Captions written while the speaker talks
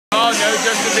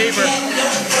Justin Bieber.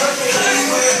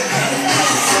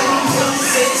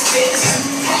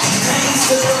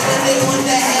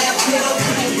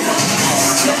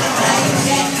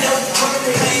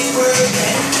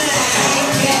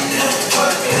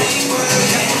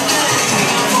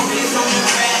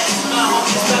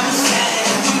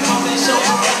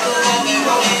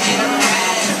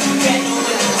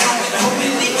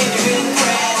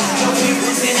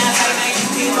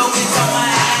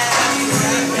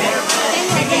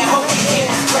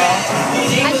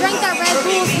 I drank that Red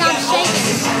Bull and I'm shaking.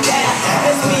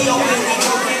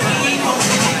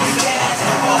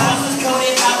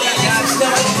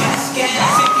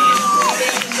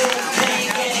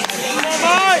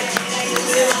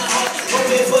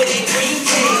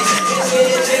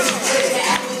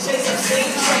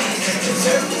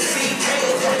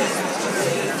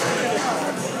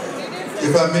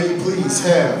 If I may please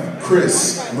have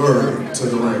Chris Lurry to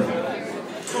the ring.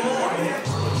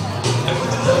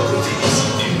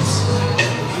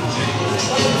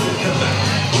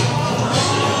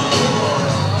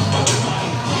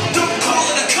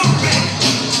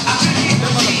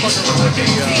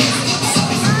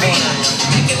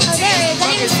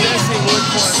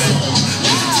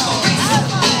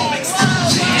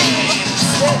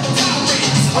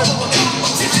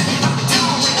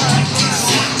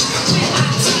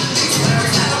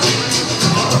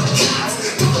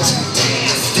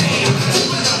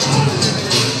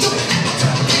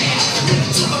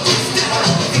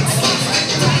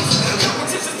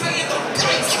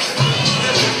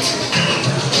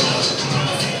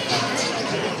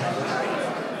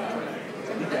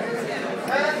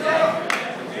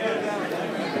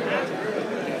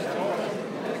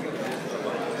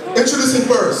 Introducing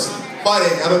first,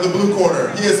 fighting out of the blue corner.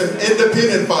 He is an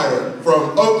independent fighter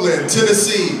from Oakland,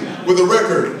 Tennessee, with a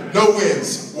record, no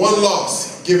wins, 1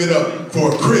 loss. Give it up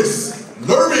for Chris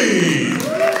Lurry.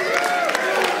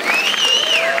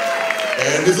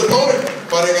 And his opponent,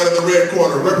 fighting out of the red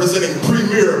corner, representing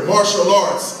Premier Martial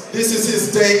Arts. This is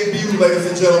his debut, ladies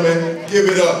and gentlemen. Give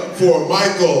it up for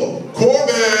Michael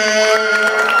Corbett.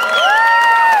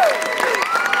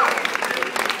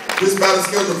 This bout is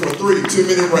scheduled for 3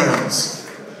 2-minute rounds.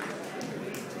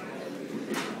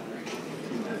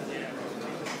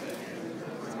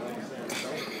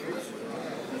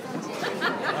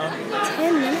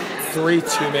 10 minutes? 3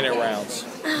 2-minute rounds.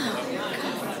 Oh,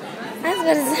 God. I was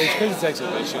going to say. It's because it's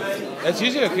exhibition. That's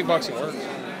usually how kickboxing works.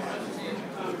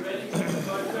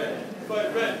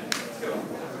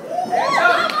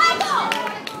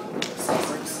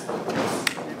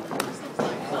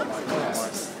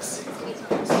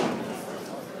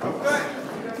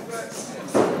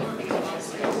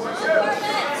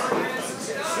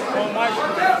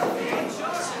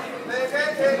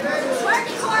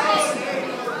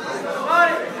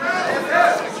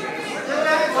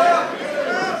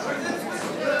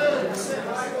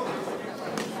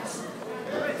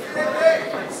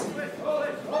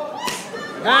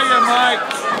 Hang on, Mike.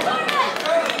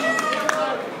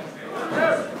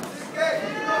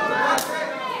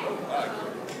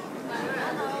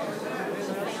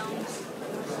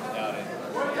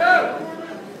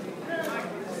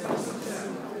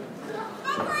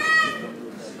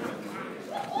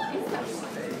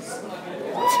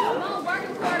 Come on,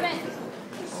 working Corbett.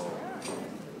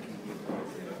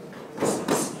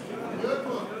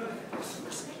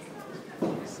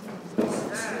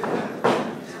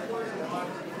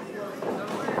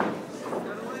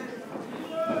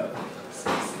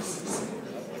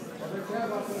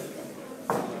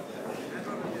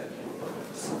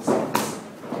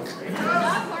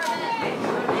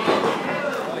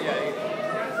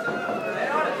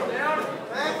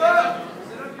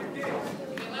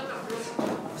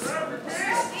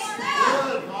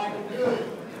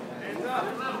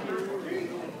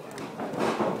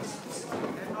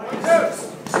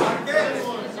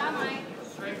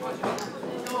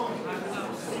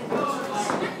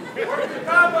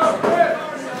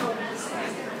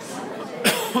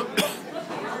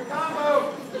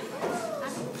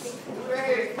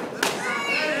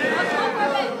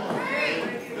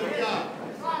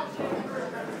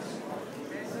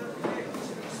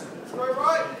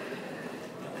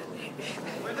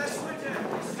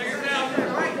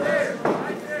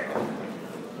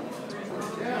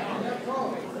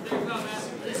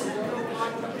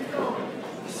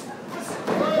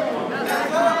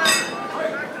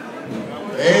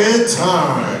 And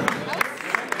time.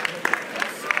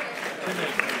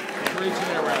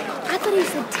 I thought he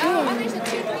said 10. I thought he said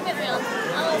 2 3-minute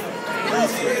rounds.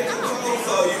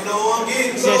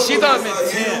 Yeah, she thought it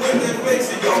meant 10.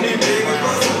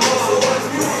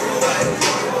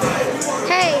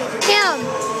 Hey, Kim.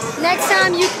 Next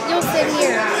time you'll sit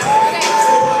here.